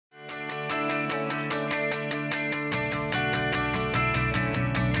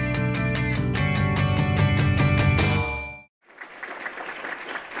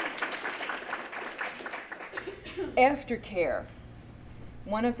aftercare.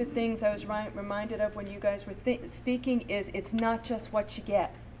 One of the things I was reminded of when you guys were speaking is it's not just what you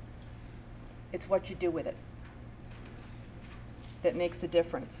get, it's what you do with it that makes a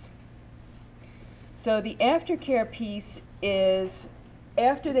difference. So the aftercare piece is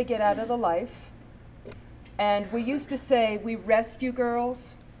after they get out of the life, and we used to say we rescue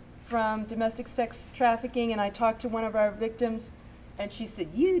girls from domestic sex trafficking, and I talked to one of our victims and she said,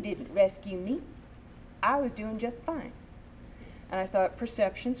 "You didn't rescue me. I was doing just fine." And I thought,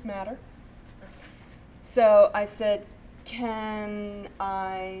 perceptions matter. So I said, "Can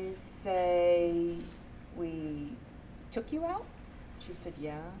I say we took you out?" She said,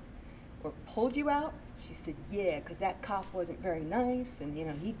 "Yeah." "Or pulled you out?" She said, "Yeah, because that cop wasn't very nice, and you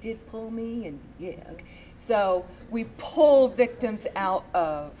know, he did pull me, and yeah." Okay. So we pull victims out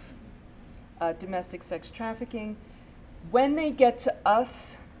of domestic sex trafficking. When they get to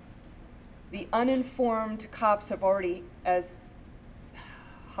us, the uninformed cops have already, as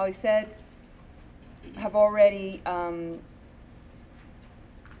Holly said, have already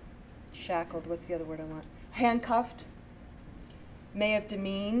shackled, what's the other word I want? Handcuffed, may have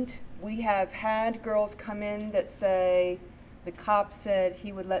demeaned. We have had girls come in that say, the cop said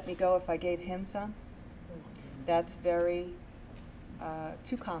he would let me go if I gave him some. That's very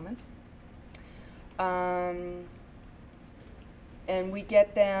too common. And we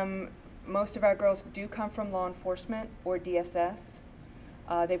get them, most of our girls do come from law enforcement or DSS.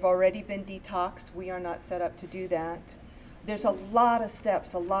 They've already been detoxed. We are not set up to do that. There's a lot of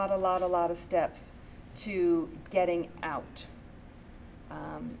steps, a lot of steps to getting out.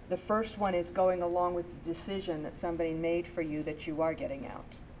 The first one is going along with the decision that somebody made for you that you are getting out.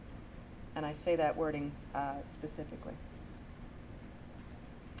 And I say that wording specifically.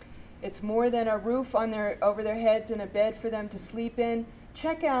 It's more than a roof on over their heads and a bed for them to sleep in.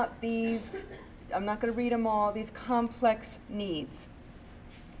 Check out these, I'm not going to read them all, these complex needs.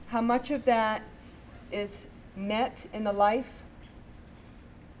 How much of that is met in the life?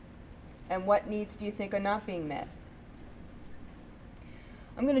 And what needs do you think are not being met?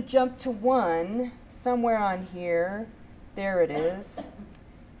 I'm going to jump to one somewhere on here. There it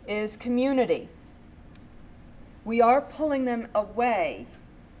is community. We are pulling them away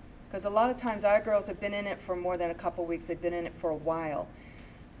because a lot of times our girls have been in it for more than a couple weeks. They've been in it for a while.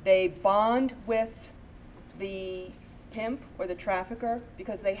 They bond with the pimp or the trafficker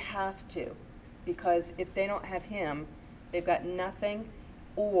because they have to. Because if they don't have him, they've got nothing,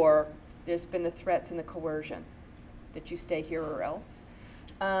 or there's been the threats and the coercion that you stay here or else.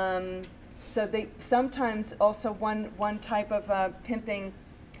 So they sometimes also one type of pimping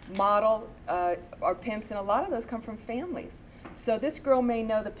model are pimps, and a lot of those come from families. So this girl may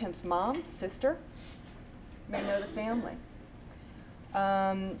know the pimp's mom, sister, may know the family.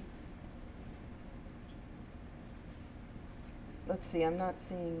 Let's see, I'm not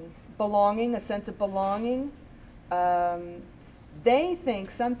seeing belonging, a sense of belonging. They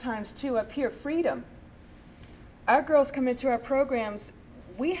think sometimes too up here, freedom. Our girls come into our programs,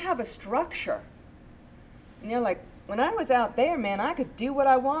 we have a structure. And they're like, when I was out there, man, I could do what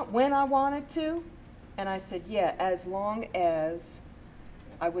I want when I wanted to. And I said, yeah, as long as,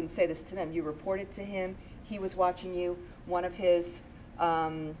 I wouldn't say this to them, you reported to him, he was watching you. One of his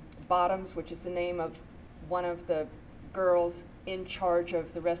bottoms, which is the name of one of the girls in charge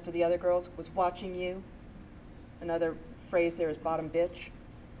of the rest of the other girls, was watching you. Another phrase there is bottom bitch.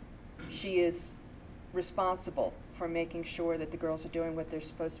 She is responsible for making sure that the girls are doing what they're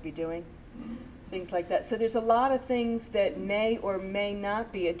supposed to be doing. Things like that. So there's a lot of things that may or may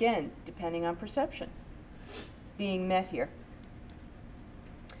not be, again, depending on perception, being met here.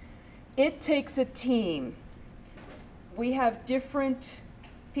 It takes a team. We have different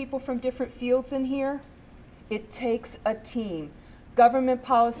people from different fields in here. It takes a team. Government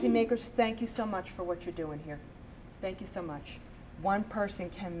policymakers, thank you so much for what you're doing here. Thank you so much. One person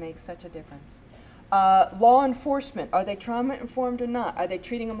can make such a difference. Law enforcement, are they trauma informed or not? Are they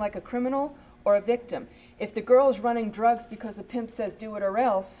treating them like a criminal or a victim? If the girl is running drugs because the pimp says do it or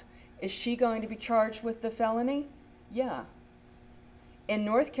else, is she going to be charged with the felony? Yeah. In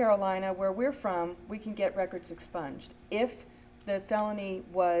North Carolina, where we're from, we can get records expunged if the felony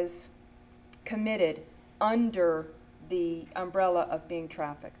was committed under the umbrella of being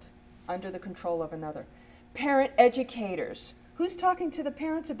trafficked, under the control of another. Parent educators. Who's talking to the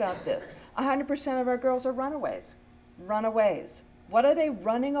parents about this? 100% of our girls are runaways. Runaways. What are they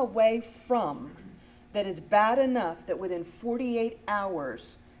running away from that is bad enough that within 48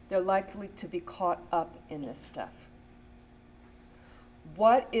 hours they're likely to be caught up in this stuff?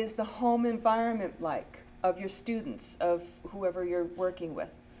 What is the home environment like of your students, of whoever you're working with?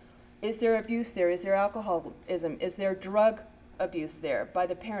 Is there abuse there? Is there alcoholism? Is there drug abuse there by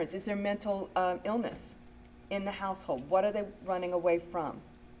the parents? Is there mental illness in the household? What are they running away from?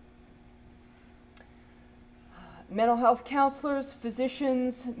 Mental health counselors,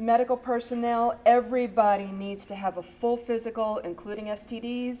 physicians, medical personnel, everybody needs to have a full physical, including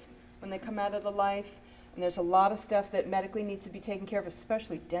STDs, when they come out of the life. And there's a lot of stuff that medically needs to be taken care of,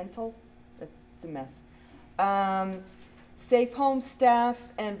 especially dental. It's a mess. Safe home staff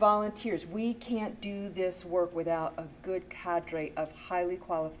and volunteers. We can't do this work without a good cadre of highly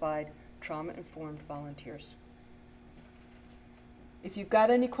qualified, trauma-informed volunteers. If you've got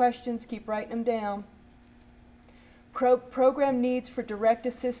any questions, keep writing them down. Program needs for direct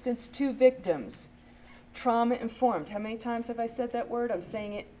assistance to victims. Trauma-informed. How many times have I said that word? I'm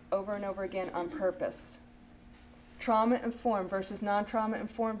saying it over and over again on purpose. Trauma-informed versus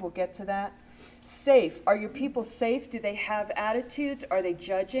non-trauma-informed. We'll get to that. Safe. Are your people safe? Do they have attitudes? Are they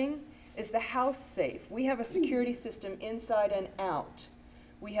judging? Is the house safe? We have a security system inside and out.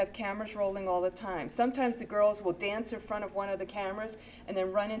 We have cameras rolling all the time. Sometimes the girls will dance in front of one of the cameras and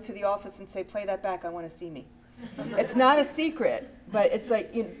then run into the office and say, play that back, I want to see me. It's not a secret, but it's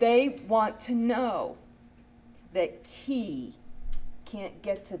like they want to know that he can't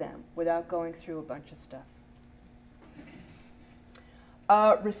get to them without going through a bunch of stuff.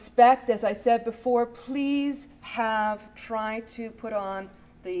 Respect, as I said before, please try to put on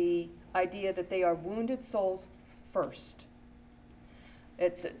the idea that they are wounded souls first.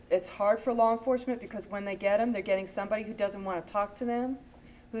 It's hard for law enforcement because when they get them, they're getting somebody who doesn't want to talk to them,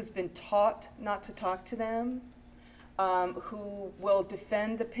 who's been taught not to talk to them, who will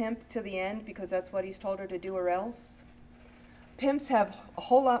defend the pimp to the end because that's what he's told her to do or else. Pimps have a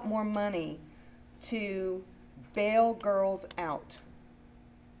whole lot more money to bail girls out.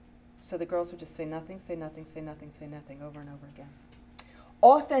 So the girls will just say nothing, say nothing, say nothing, say nothing over and over again.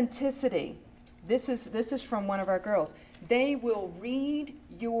 Authenticity. This is from one of our girls. They will read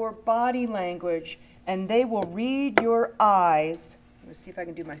your body language and they will read your eyes. Let's see if I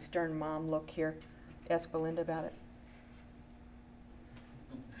can do my stern mom look here. Ask Belinda about it.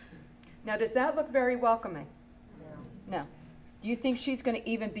 Now, does that look very welcoming? No. No. Do you think she's going to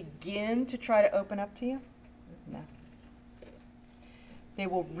even begin to try to open up to you? No. They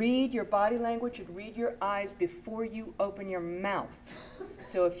will read your body language and read your eyes before you open your mouth.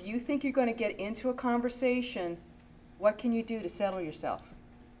 So if you think you're going to get into a conversation, what can you do to settle yourself?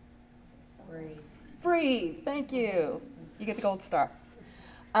 Breathe. Breathe. Thank you. You get the gold star.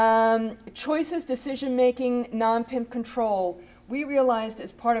 Choices, decision-making, non-pimp control. We realized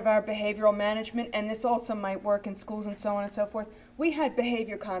as part of our behavioral management, and this also might work in schools and so on and so forth, we had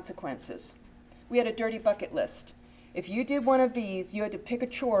behavior consequences. We had a dirty bucket list. If you did one of these, you had to pick a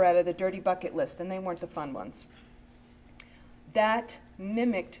chore out of the dirty bucket list, and they weren't the fun ones. That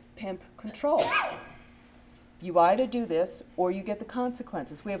mimicked pimp control. You either do this or you get the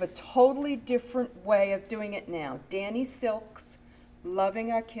consequences. We have a totally different way of doing it now. Danny Silk's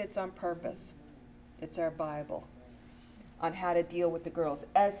Loving Our Kids on Purpose. It's our Bible on how to deal with the girls.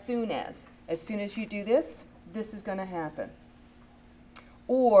 As soon as you do this, this is going to happen.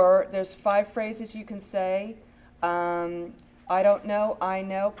 Or there's 5 phrases you can say. I don't know, I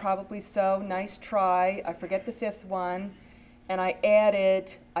know, probably so, nice try. I forget the 5th one. And I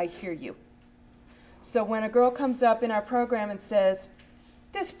added, I hear you. So when a girl comes up in our program and says,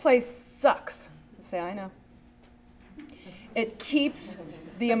 this place sucks, I say, I know. It keeps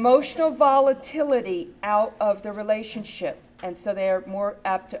the emotional volatility out of the relationship, and so they are more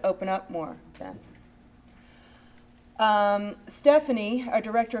apt to open up more then. Stephanie, our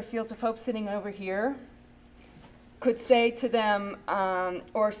Director of Fields of Hope, sitting over here, could say to them,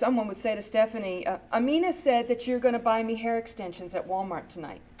 or someone would say to Stephanie, Amena said that you're going to buy me hair extensions at Walmart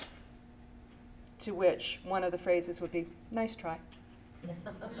tonight. To which one of the phrases would be, nice try.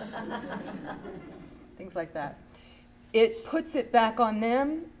 Things like that. It puts it back on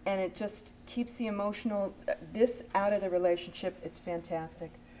them, and it just keeps the emotional, this out of the relationship. It's fantastic.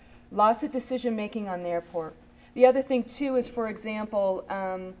 Lots of decision-making on their part. The other thing, too, is, for example,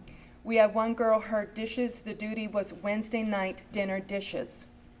 we had one girl, her dishes, the duty was Wednesday night dinner dishes.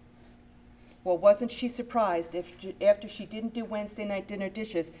 Well, wasn't she surprised after she didn't do Wednesday night dinner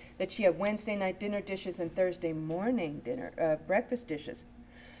dishes that she had Wednesday night dinner dishes and Thursday morning dinner breakfast dishes?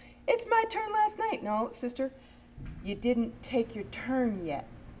 It's my turn last night. No, sister, you didn't take your turn yet.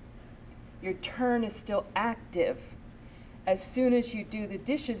 Your turn is still active. As soon as you do the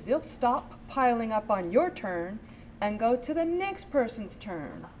dishes, they'll stop piling up on your turn and go to the next person's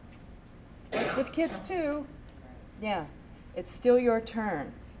turn. It's with kids too. Yeah, it's still your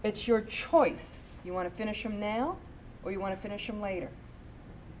turn. It's your choice. You want to finish them now or you want to finish them later?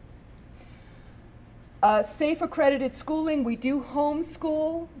 Safe accredited schooling, we do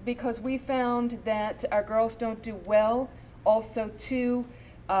homeschool because we found that our girls don't do well. Also, too,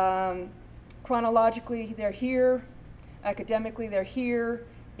 chronologically they're here, academically they're here,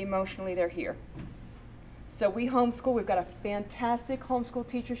 emotionally they're here. So we homeschool. We've got a fantastic homeschool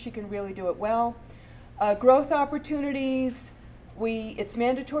teacher. She can really do it well. Growth opportunities, it's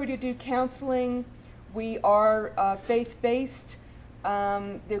mandatory to do counseling. We are faith-based.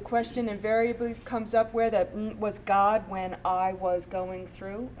 The question invariably comes up where that was God when I was going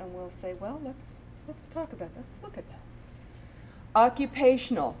through, and we'll say, well, let's talk about that. Let's look at that.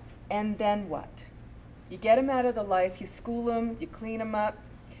 Occupational, and then what? You get them out of the life, you school them, you clean them up,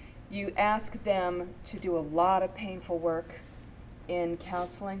 you ask them to do a lot of painful work in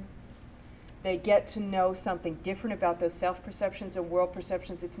counseling. They get to know something different about those self-perceptions and world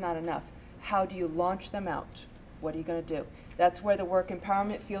perceptions. It's not enough. How do you launch them out? What are you going to do? That's where the work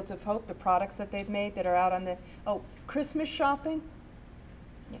empowerment, Fields of Hope, the products that they've made that are out on the, Christmas shopping?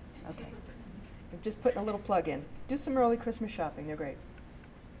 Yeah, okay. I'm just putting a little plug in. Do some early Christmas shopping. They're great.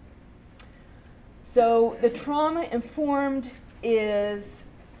 So the trauma-informed is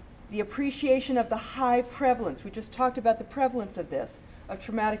the appreciation of the high prevalence. We just talked about the prevalence of this, of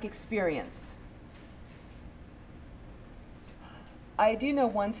traumatic experience. I do know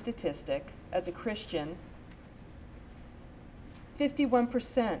one statistic as a Christian.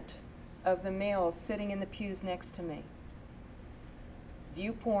 51% of the males sitting in the pews next to me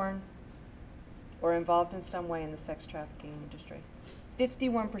view porn or involved in some way in the sex trafficking industry.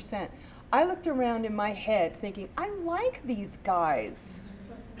 51%. I looked around in my head thinking, I like these guys.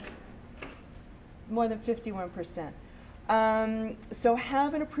 More than 51%. So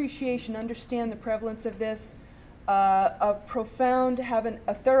have an appreciation, understand the prevalence of this, have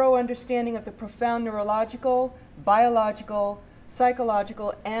a thorough understanding of the profound neurological, biological,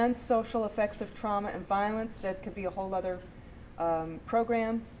 psychological, and social effects of trauma and violence. That could be a whole other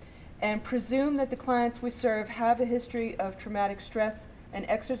program. And presume that the clients we serve have a history of traumatic stress and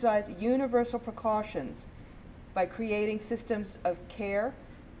exercise universal precautions by creating systems of care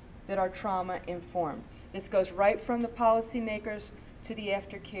that are trauma informed. This goes right from the policymakers to the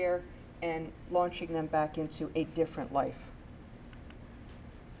aftercare and launching them back into a different life.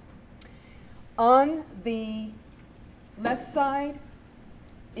 On the left side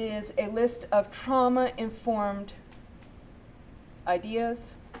is a list of trauma-informed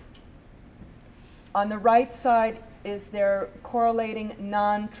ideas. On the right side is their correlating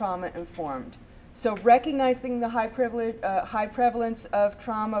non-trauma informed. So recognizing the high prevalence of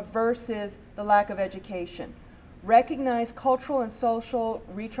trauma versus the lack of education. Recognize cultural and social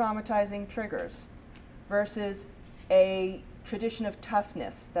re-traumatizing triggers versus a tradition of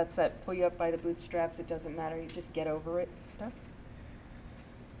toughness. That's that pull you up by the bootstraps, it doesn't matter, you just get over it stuff.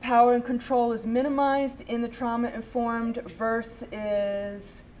 Power and control is minimized in the trauma-informed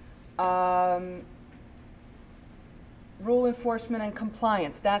versus rule enforcement and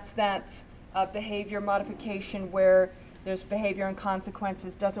compliance. That's that behavior modification where there's behavior and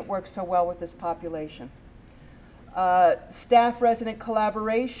consequences, doesn't work so well with this population. Staff-resident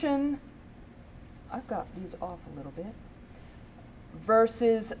collaboration, I've got these off a little bit,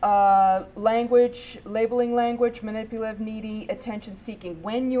 versus language, labeling language, manipulative, needy, attention-seeking.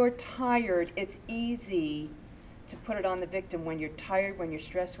 When you're tired, it's easy to put it on the victim. When you're tired, when you're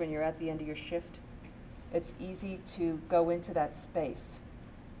stressed, when you're at the end of your shift, it's easy to go into that space.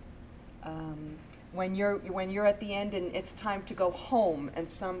 When you're at the end and it's time to go home and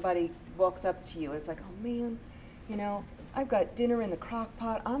somebody walks up to you, it's like, oh man, you know, I've got dinner in the crock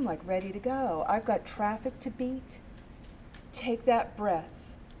pot, I'm like ready to go. I've got traffic to beat. Take that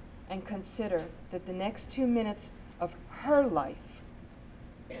breath and consider that the next 2 minutes of her life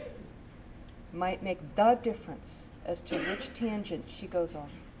might make the difference as to which tangent she goes off.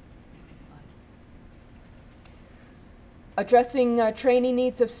 Addressing training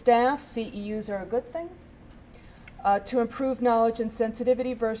needs of staff, CEUs are a good thing. To improve knowledge and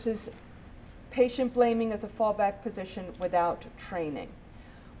sensitivity versus patient blaming as a fallback position without training.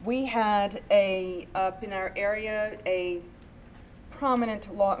 We had up in our area, a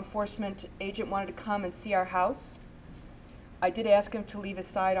prominent law enforcement agent wanted to come and see our house. I did ask him to leave his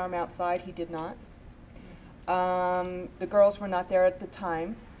sidearm outside. He did not. The girls were not there at the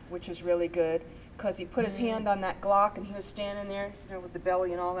time, which is really good, because he put his hand on that Glock and he was standing there, you know, with the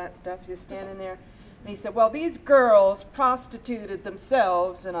belly and all that stuff. He was standing there, and he said, well, these girls prostituted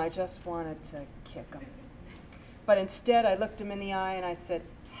themselves, and I just wanted to kick them. But instead, I looked him in the eye and I said,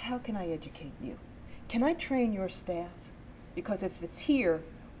 how can I educate you? Can I train your staff? Because if it's here,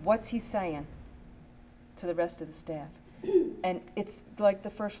 what's he saying to the rest of the staff? And it's like the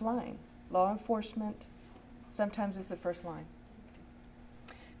first line. Law enforcement Sometimes it's the first line.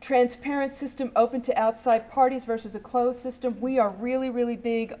 Transparent system open to outside parties versus a closed system. We are really, really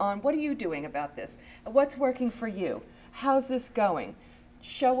big on what are you doing about this? What's working for you? How's this going?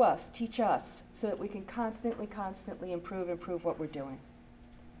 Show us, teach us, so that we can constantly improve what we're doing.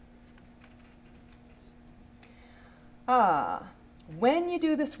 When you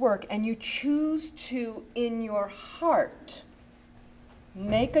do this work and you choose to, in your heart,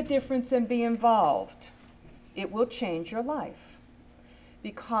 make a difference and be involved, it will change your life.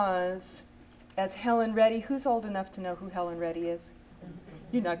 Because, as Helen Reddy, who's old enough to know who Helen Reddy is?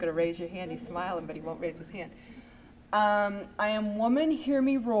 You're not going to raise your hand. He's smiling, but he won't raise his hand. I am woman, hear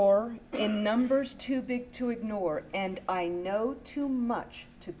me roar, in numbers too big to ignore, and I know too much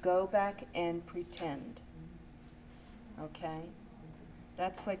to go back and pretend. Okay?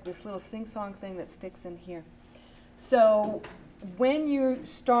 That's like this little sing-song thing that sticks in here. So when you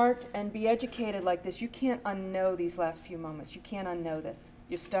start and be educated like this, you can't unknow these last few moments. You can't unknow this.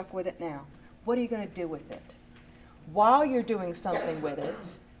 You're stuck with it now. What are you going to do with it? While you're doing something with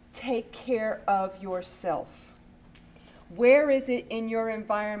it, take care of yourself. Where is it in your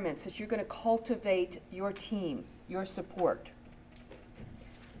environment that you're going to cultivate your team, your support?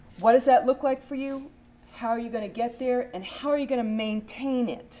 What does that look like for you? How are you going to get there? And how are you going to maintain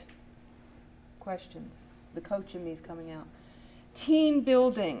it? Questions. The coach in me is coming out. Team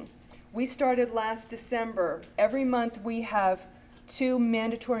building. We started last December. Every month we have 2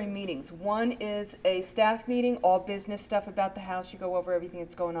 mandatory meetings. One is a staff meeting, all business stuff about the house. You go over everything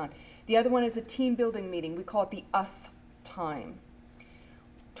that's going on. The other one is a team building meeting. We call it the us time.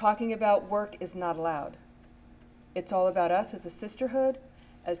 Talking about work is not allowed. It's all about us as a sisterhood,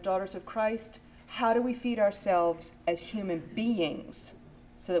 as daughters of Christ. How do we feed ourselves as human beings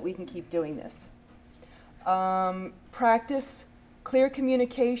so that we can keep doing this? Practice clear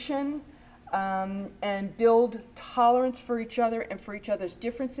communication and build tolerance for each other and for each other's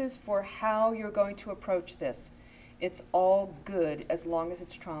differences for how you're going to approach this. It's all good as long as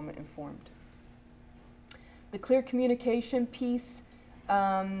it's trauma informed. The clear communication piece,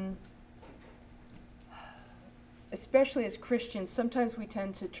 especially as Christians, sometimes we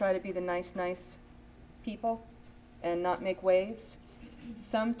tend to try to be the nice people and not make waves.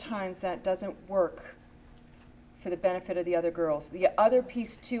 Sometimes that doesn't work for the benefit of the other girls. The other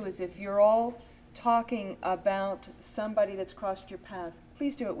piece too is if you're all talking about somebody that's crossed your path,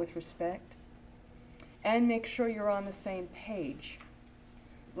 please do it with respect and make sure you're on the same page,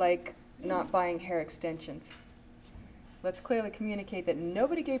 like not buying hair extensions. Let's clearly communicate that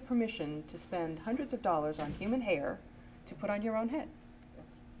nobody gave permission to spend hundreds of dollars on human hair to put on your own head.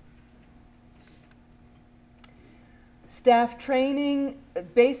 Staff training,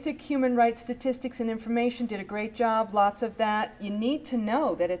 basic human rights statistics and information, did a great job, lots of that. You need to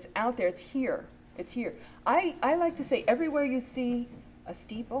know that it's out there, it's here, it's here. I like to say everywhere you see a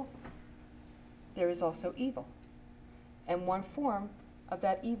steeple, there is also evil. And one form of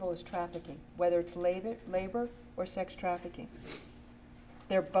that evil is trafficking, whether it's labor or sex trafficking.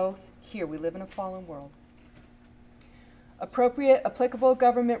 They're both here. We live in a fallen world. Appropriate, applicable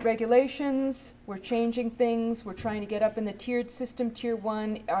government regulations. We're changing things. We're trying to get up in the tiered system. Tier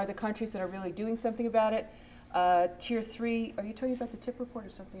 1 are the countries that are really doing something about it. Tier 3, are you talking about the TIP report or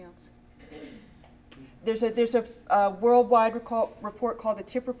something else? There's a worldwide report called the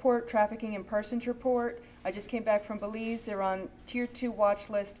TIP report, Trafficking in Persons report. I just came back from Belize. They're on Tier 2 watch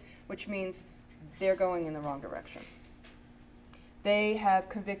list, which means they're going in the wrong direction. They have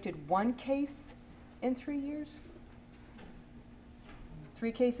convicted 1 case in 3 years.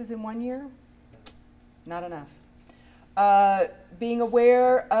 3 cases in 1 year? Not enough. Being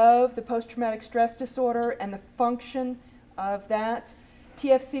aware of the post-traumatic stress disorder and the function of that.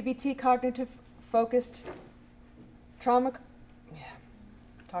 TFCBT, cognitive-focused trauma,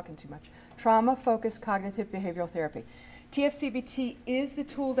 talking too much. Trauma-focused cognitive behavioral therapy. TFCBT is the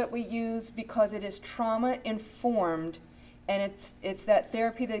tool that we use because it is trauma-informed, and it's that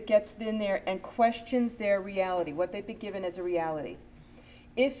therapy that gets in there and questions their reality, what they've been given as a reality.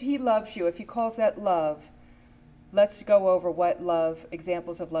 If he loves you, if he calls that love, let's go over what love,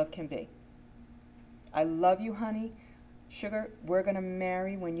 examples of love can be. I love you, honey. Sugar, we're going to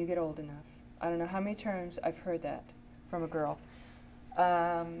marry when you get old enough. I don't know how many times I've heard that from a girl.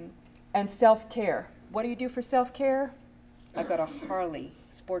 And self-care. What do you do for self-care? I've got a Harley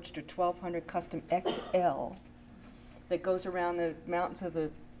Sportster 1200 Custom XL that goes around the mountains of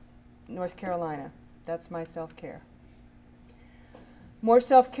North Carolina. That's my self-care. More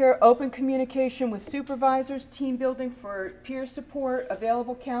self-care, open communication with supervisors, team building for peer support,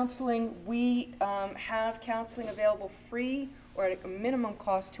 available counseling. We have counseling available free or at a minimum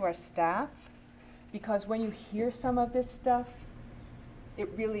cost to our staff. because when you hear some of this stuff, it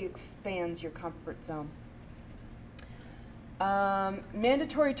really expands your comfort zone.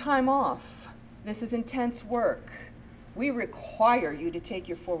 Mandatory time off. This is intense work. We require you to take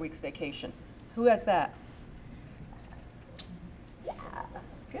your 4 weeks vacation. Who has that? Yeah,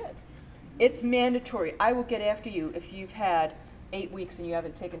 good. It's mandatory. I will get after you if you've had 8 weeks and you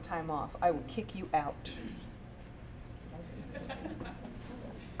haven't taken time off. I will kick you out.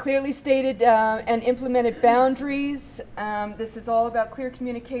 Clearly stated and implemented boundaries. This is all about clear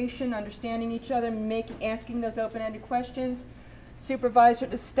communication, understanding each other, asking those open-ended questions. Supervisor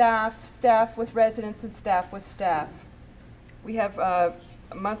to staff, staff with residents, and staff with staff. We have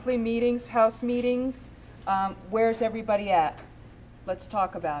monthly meetings, house meetings. Where's everybody at? Let's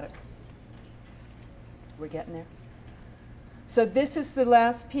talk about it. We're getting there. So this is the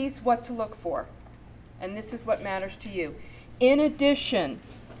last piece, what to look for. And this is what matters to you. In addition,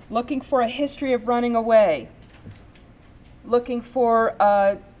 looking for a history of running away. Looking for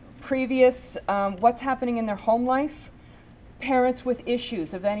previous, what's happening in their home life. Parents with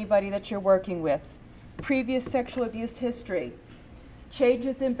issues of anybody that you're working with. Previous sexual abuse history.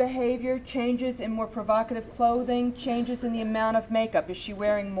 Changes in behavior, changes in more provocative clothing, changes in the amount of makeup. Is she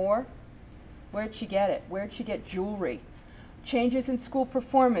wearing more? Where'd she get it? Where'd she get jewelry? Changes in school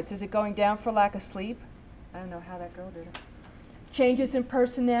performance. Is it going down for lack of sleep? I don't know how that girl did it. Changes in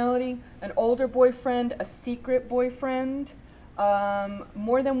personality, an older boyfriend, a secret boyfriend,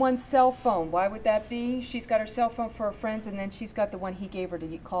 more than one cell phone. Why would that be? She's got her cell phone for her friends, and then she's got the one he gave her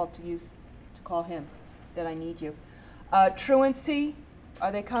to call him, that I need you. Truancy,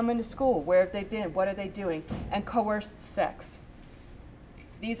 are they coming to school? Where have they been? What are they doing? And coerced sex.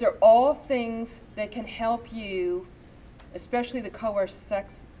 These are all things that can help you, especially the coerced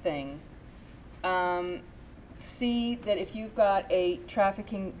sex thing, see that if you've got a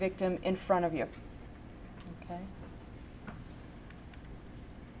trafficking victim in front of you. Okay?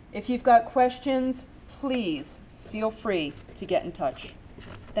 If you've got questions, please feel free to get in touch.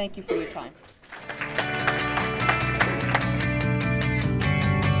 Thank you for your time.